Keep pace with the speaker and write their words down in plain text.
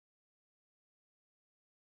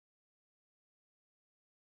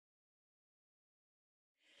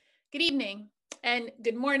Good evening and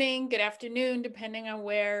good morning, good afternoon, depending on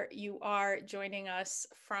where you are joining us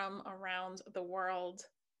from around the world.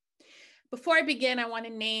 Before I begin, I want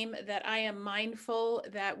to name that I am mindful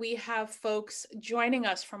that we have folks joining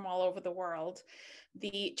us from all over the world.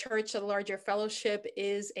 The Church of the Larger Fellowship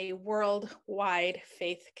is a worldwide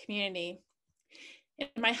faith community. In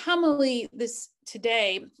my homily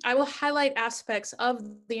today, I will highlight aspects of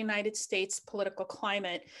the United States political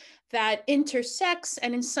climate that intersects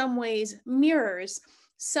and in some ways mirrors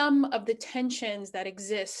some of the tensions that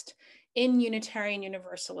exist in Unitarian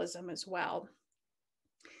Universalism as well.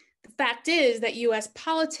 The fact is that US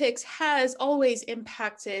politics has always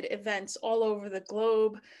impacted events all over the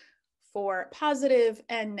globe for positive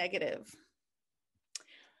and negative.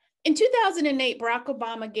 In 2008, Barack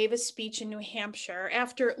Obama gave a speech in New Hampshire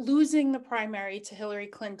after losing the primary to Hillary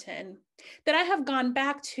Clinton that I have gone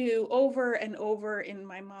back to over and over in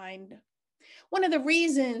my mind. One of the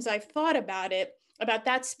reasons I've thought about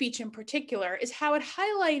that speech in particular, is how it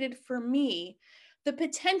highlighted for me the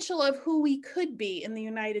potential of who we could be in the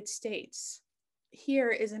United States.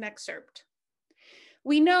 Here is an excerpt.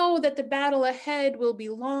 We know that the battle ahead will be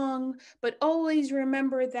long, but always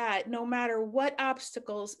remember that no matter what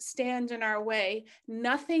obstacles stand in our way,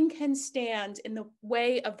 nothing can stand in the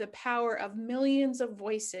way of the power of millions of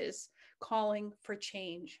voices calling for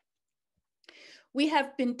change. We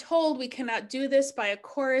have been told we cannot do this by a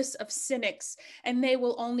chorus of cynics, and they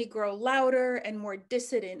will only grow louder and more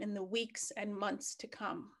dissident in the weeks and months to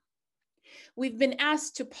come. We've been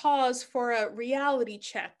asked to pause for a reality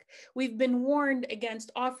check. We've been warned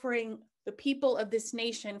against offering the people of this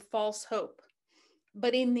nation false hope.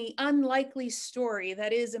 But in the unlikely story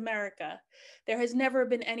that is America, there has never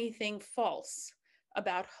been anything false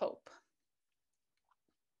about hope.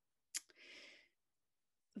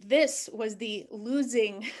 This was the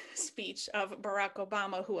losing speech of Barack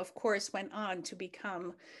Obama, who of course went on to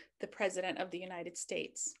become the president of the United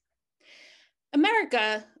States.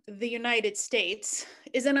 America, the United States,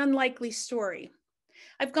 is an unlikely story.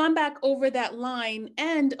 I've gone back over that line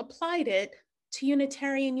and applied it to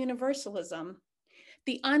Unitarian Universalism,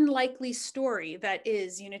 the unlikely story that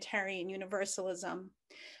is Unitarian Universalism,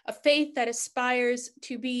 a faith that aspires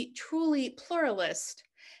to be truly pluralist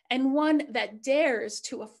and one that dares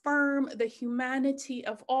to affirm the humanity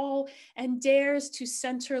of all and dares to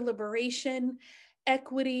center liberation,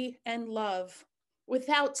 equity, and love,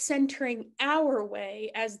 without centering our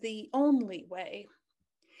way as the only way.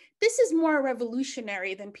 This is more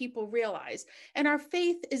revolutionary than people realize, and our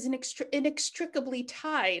faith is inextricably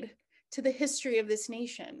tied to the history of this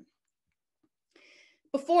nation.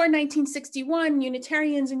 Before 1961,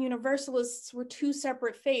 Unitarians and Universalists were two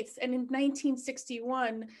separate faiths, and in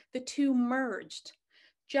 1961, the two merged,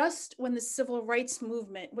 just when the civil rights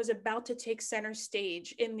movement was about to take center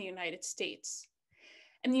stage in the United States.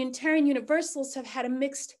 And the Unitarian Universalists have had a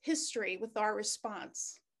mixed history with our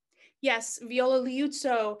response. Yes, Viola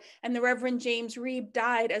Liuzzo and the Reverend James Reeb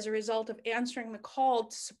died as a result of answering the call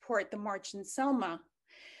to support the March in Selma.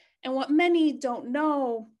 And what many don't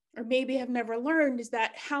know, or maybe have never learned, is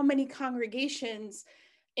that how many congregations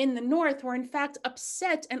in the North were in fact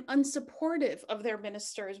upset and unsupportive of their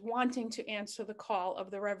ministers wanting to answer the call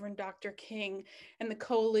of the Reverend Dr. King and the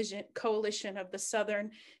coalition of the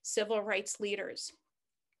Southern civil rights leaders.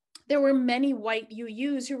 There were many white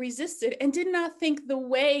UUs who resisted and did not think the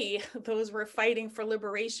way those were fighting for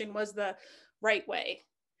liberation was the right way.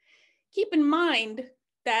 Keep in mind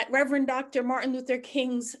that Reverend Dr. Martin Luther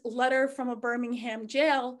King's letter from a Birmingham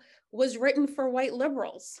jail was written for white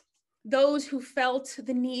liberals, those who felt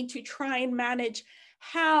the need to try and manage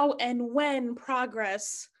how and when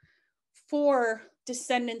progress for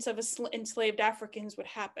descendants of enslaved Africans would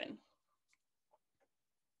happen.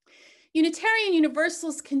 Unitarian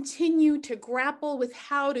Universalists continue to grapple with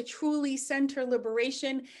how to truly center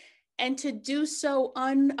liberation and to do so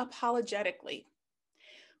unapologetically.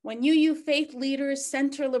 When UU faith leaders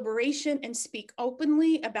center liberation and speak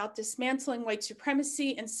openly about dismantling white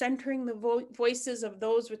supremacy and centering the voices of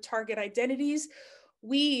those with target identities,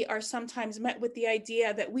 we are sometimes met with the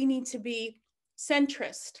idea that we need to be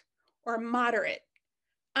centrist or moderate.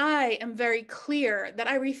 I am very clear that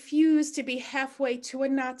I refuse to be halfway to a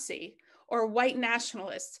Nazi or white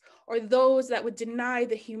nationalists or those that would deny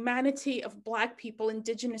the humanity of Black people,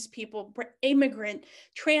 Indigenous people, immigrant,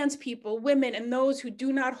 trans people, women, and those who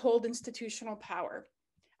do not hold institutional power.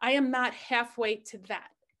 I am not halfway to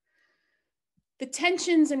that. The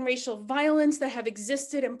tensions and racial violence that have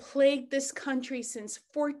existed and plagued this country since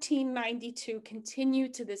 1492 continue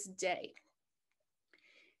to this day,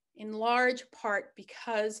 in large part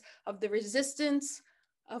because of the resistance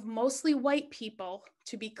of mostly white people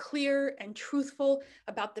to be clear and truthful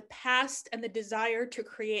about the past and the desire to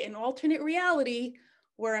create an alternate reality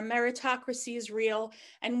where a meritocracy is real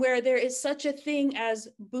and where there is such a thing as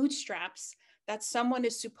bootstraps that someone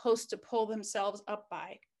is supposed to pull themselves up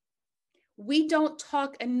by. We don't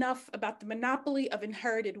talk enough about the monopoly of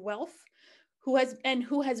inherited wealth, who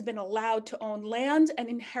has been allowed to own land and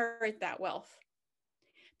inherit that wealth.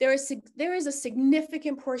 There is a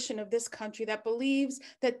significant portion of this country that believes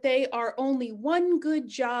that they are only one good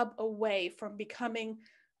job away from becoming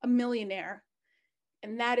a millionaire,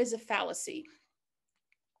 and that is a fallacy.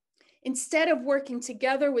 Instead of working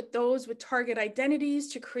together with those with target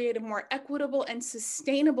identities to create a more equitable and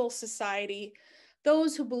sustainable society,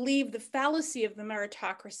 those who believe the fallacy of the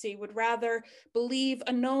meritocracy would rather believe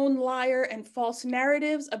a known liar and false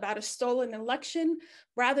narratives about a stolen election,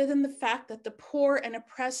 rather than the fact that the poor and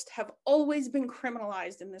oppressed have always been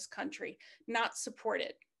criminalized in this country, not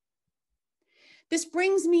supported. This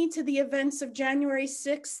brings me to the events of January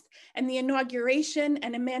 6th and the inauguration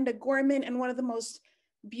and Amanda Gorman and one of the most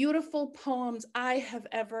beautiful poems I have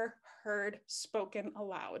ever heard spoken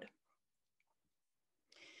aloud.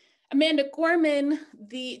 Amanda Gorman,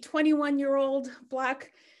 the 21-year-old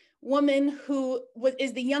Black woman who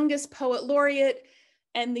is the youngest poet laureate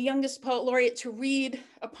and the youngest poet laureate to read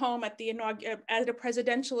a poem at a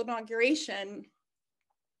presidential inauguration,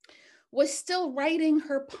 was still writing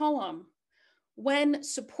her poem when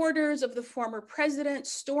supporters of the former president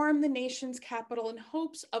stormed the nation's capital in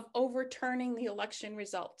hopes of overturning the election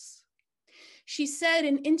results. She said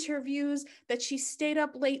in interviews that she stayed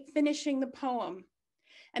up late finishing the poem,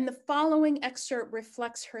 and the following excerpt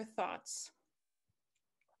reflects her thoughts.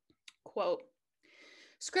 Quote,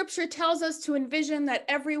 "Scripture tells us to envision that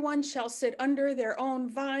everyone shall sit under their own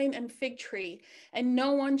vine and fig tree, and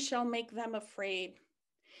no one shall make them afraid.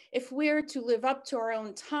 If we're to live up to our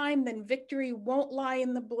own time, then victory won't lie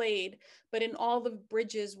in the blade, but in all the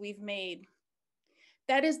bridges we've made.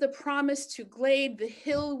 That is the promise to glade the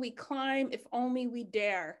hill we climb if only we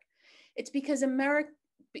dare. It's because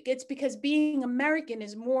being American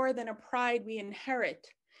is more than a pride we inherit.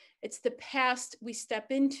 It's the past we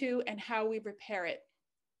step into and how we repair it.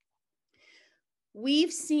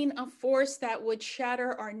 We've seen a force that would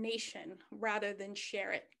shatter our nation rather than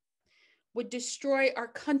share it, would destroy our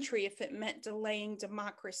country if it meant delaying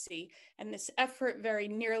democracy, and this effort very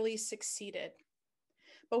nearly succeeded.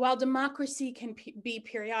 But while democracy can be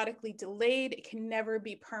periodically delayed, it can never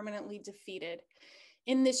be permanently defeated.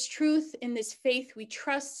 In this truth, in this faith we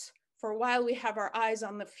trust, for while we have our eyes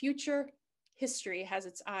on the future, history has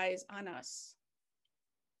its eyes on us."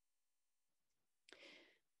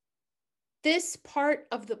 This part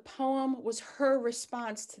of the poem was her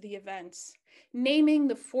response to the events, naming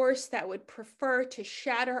the force that would prefer to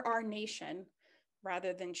shatter our nation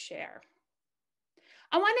rather than share.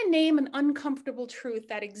 I want to name an uncomfortable truth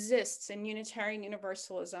that exists in Unitarian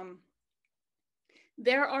Universalism.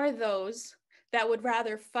 There are those that would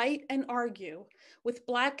rather fight and argue with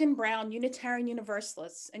Black and brown Unitarian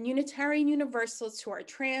Universalists and Unitarian Universalists who are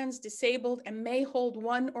trans, disabled, and may hold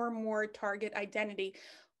one or more target identity,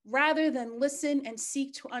 rather than listen and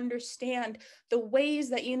seek to understand the ways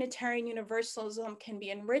that Unitarian Universalism can be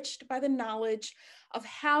enriched by the knowledge of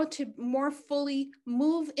how to more fully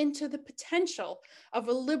move into the potential of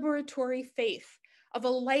a liberatory faith, of a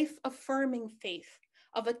life-affirming faith,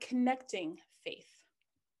 of a connecting faith.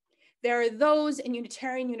 There are those in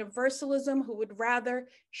Unitarian Universalism who would rather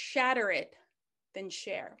shatter it than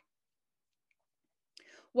share.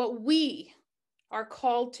 What we are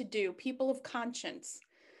called to do, people of conscience,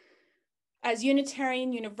 as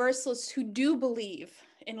Unitarian Universalists who do believe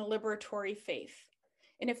in a liberatory faith,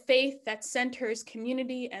 in a faith that centers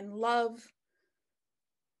community and love,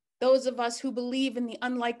 those of us who believe in the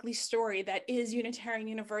unlikely story that is Unitarian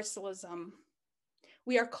Universalism,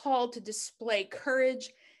 we are called to display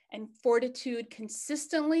courage and fortitude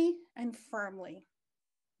consistently and firmly,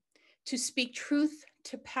 to speak truth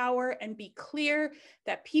to power and be clear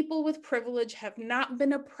that people with privilege have not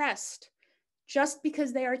been oppressed just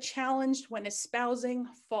because they are challenged when espousing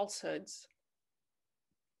falsehoods.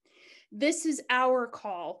 This is our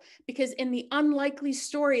call, because in the unlikely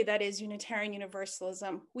story that is Unitarian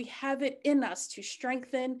Universalism, we have it in us to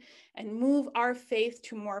strengthen and move our faith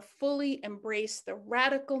to more fully embrace the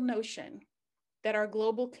radical notion that our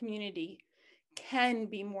global community can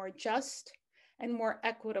be more just and more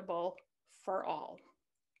equitable for all.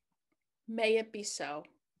 May it be so.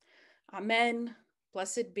 Amen,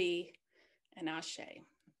 blessed be, and Ashe.